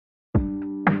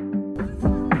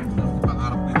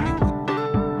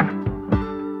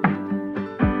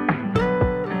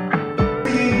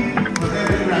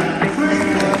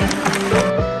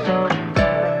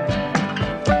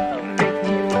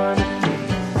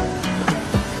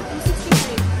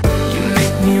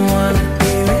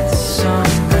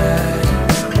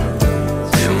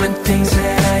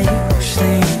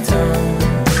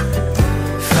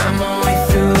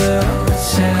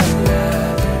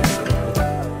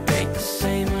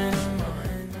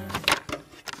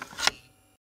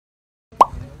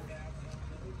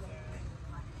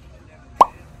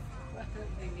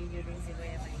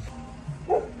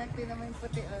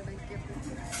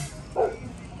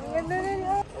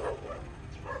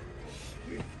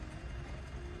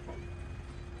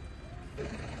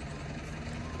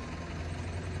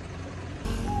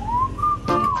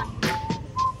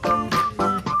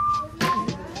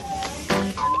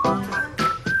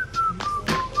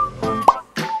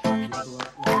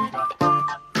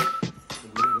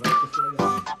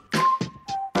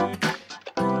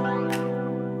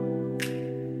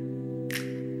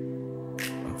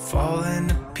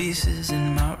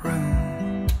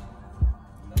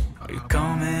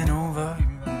coming over,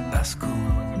 that's cool.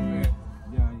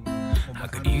 I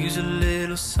could use a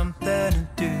little something to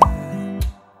do.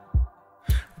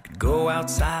 We could go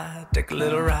outside, take a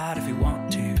little ride if you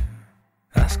want to.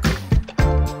 That's cool.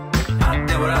 I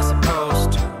did what I was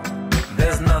supposed to.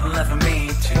 There's nothing left for me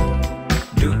to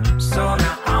do. So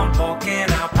now I'm poking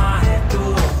out my head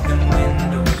through open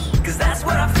windows, 'cause that's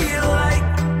what I feel like.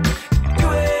 Do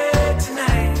it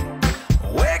tonight.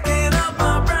 Waking up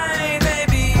my brain,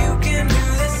 maybe you can do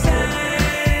the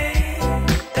same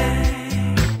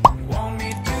thing. Want me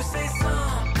to say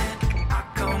something? I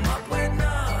come up with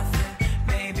nothing.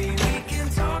 Maybe we can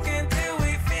talk until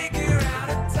we figure out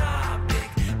a topic.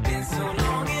 Been so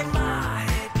long in my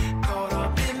head, caught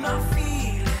up in my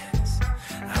feelings.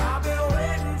 I've been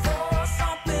waiting for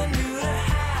something new to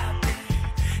happen,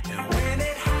 and when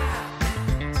it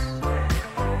happens,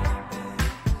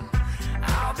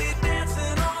 I'll be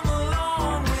dancing on the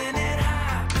lawn when it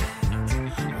happens.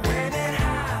 When it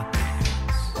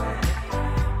happens,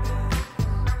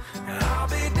 I'll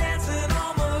be dancing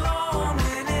on the lawn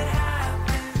when it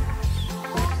happens.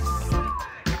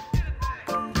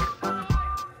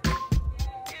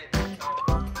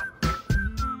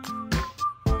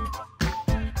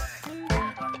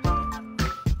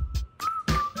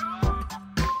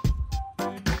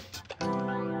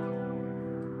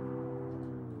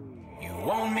 You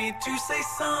want me to say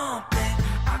something?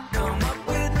 I come up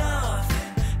with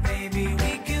nothing. Maybe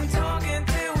we can talk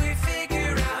until we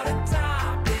figure out a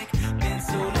topic. Been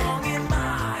so long in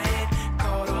my head,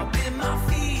 caught up in my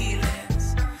feelings.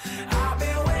 I've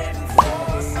been waiting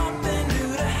for something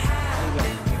new to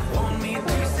happen. You want me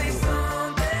to say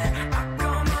something? I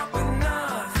come up with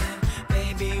nothing.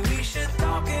 Maybe we should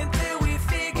talk until we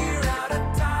figure out a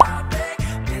topic.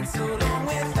 Been so long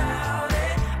without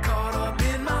it, caught up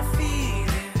in my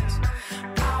feelings.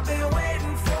 I've been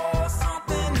waiting for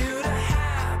something new to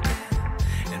happen,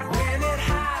 and when it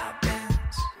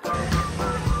happens,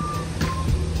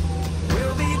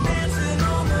 we'll be dancing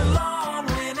on the lawn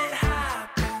when it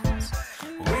happens.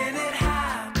 When it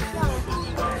happens,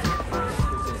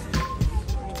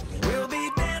 we'll be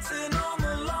dancing on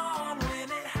the lawn when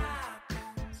it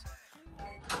happens.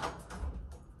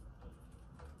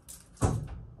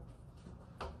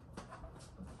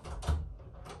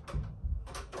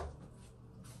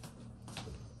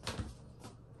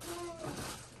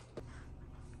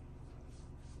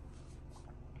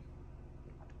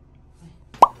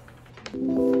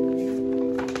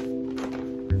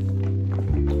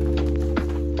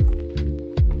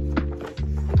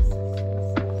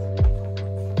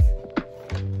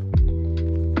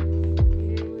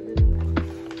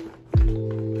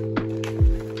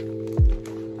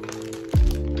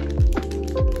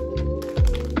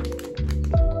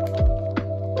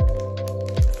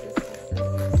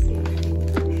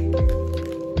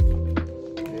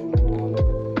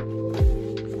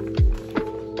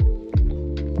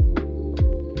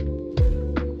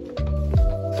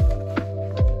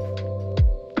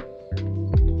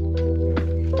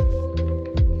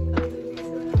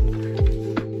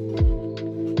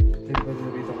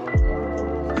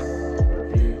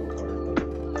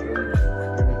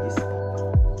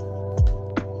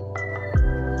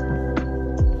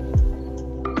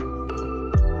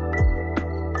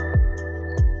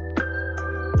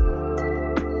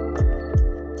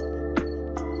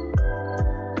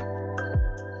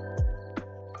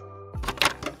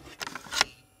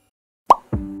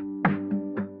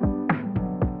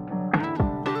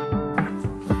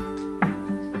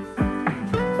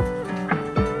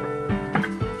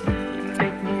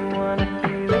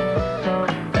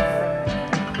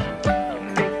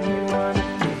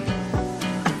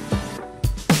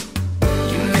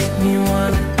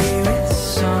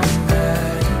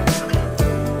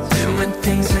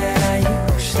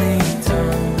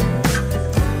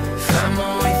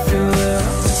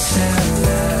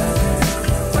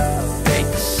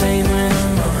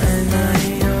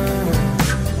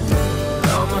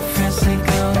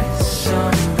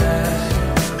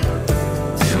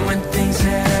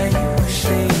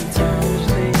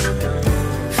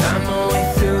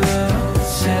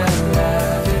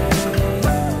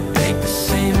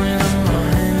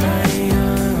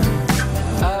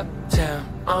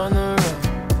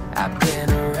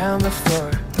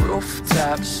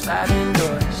 sliding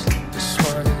doors. Just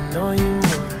wanna know you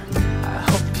more. I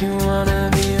hope you wanna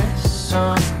be with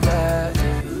somebody,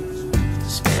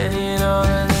 spending all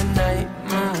of the night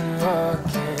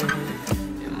moonwalking.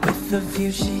 And with the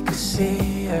view she could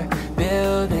see her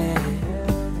building.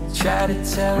 Try to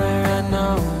tell her I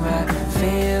know I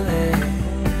feel it.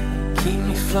 Keep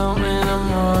me floating,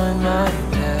 I'm on my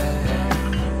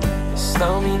back. It's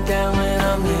slow me down when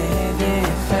I'm living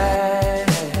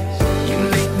fast. You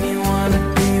make me wanna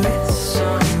be with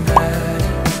somebody,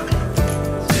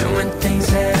 doing things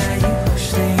that I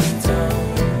usually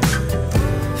don't.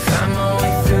 Find my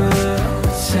way through the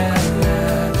hotel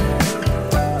lobby,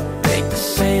 make the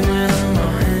same when I'm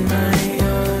on my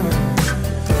own.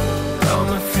 All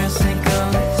my friends think I'm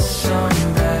with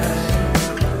somebody,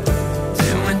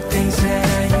 doing things that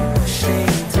I usually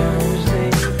don't.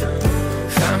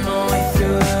 Find my way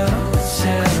through the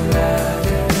hotel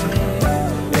lobby,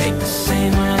 make the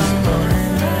same when I'm on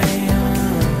my own.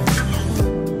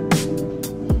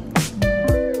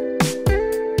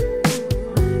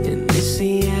 And it's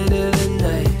the end of the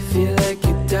night, feel like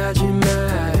you're dodging my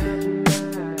eye,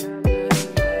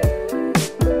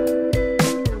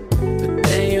 but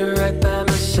then you're right by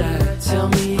my side, tell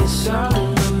me it's all in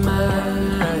my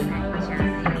mind.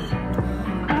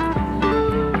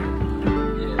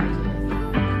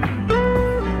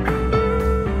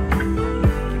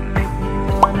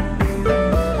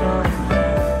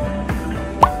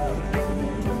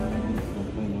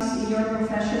 In your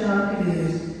professional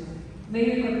careers. May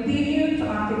you continue to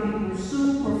actively pursue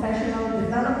professional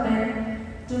development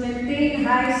to maintain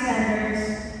high standards.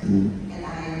 And I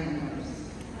am a nurse.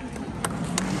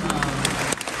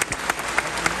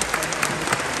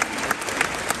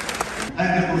 And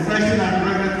the Professional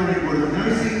Regulatory Board of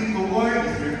Nursing Award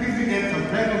is certificate of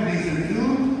recognition to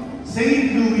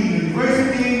St. Louis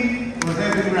University for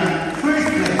having ranked first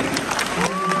place.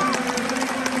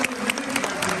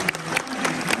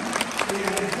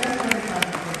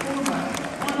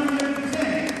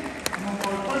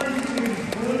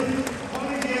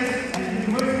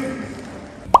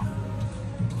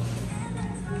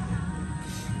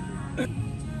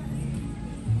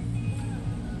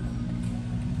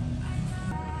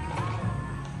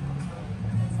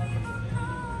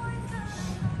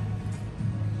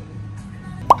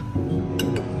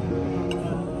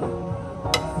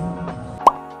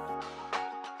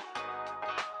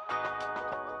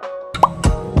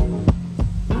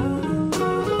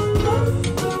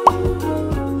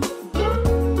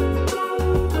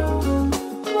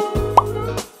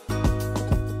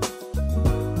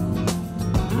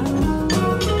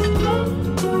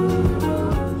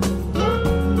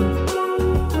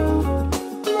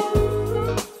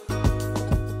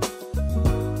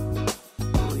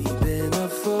 We've been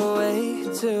up for way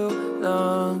too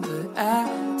long, but I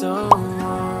don't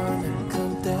wanna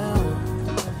come down.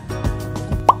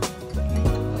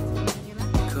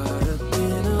 Caught up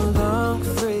in a long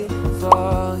free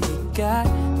fall, you got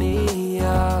me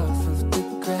off of the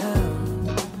ground.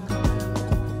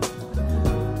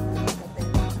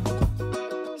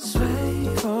 Sway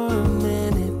for a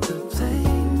minute, but play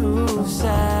move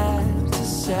side to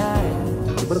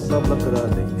side. Di ba nag-vlog ka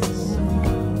dati?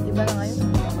 Di ba na ngayon?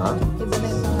 Ha?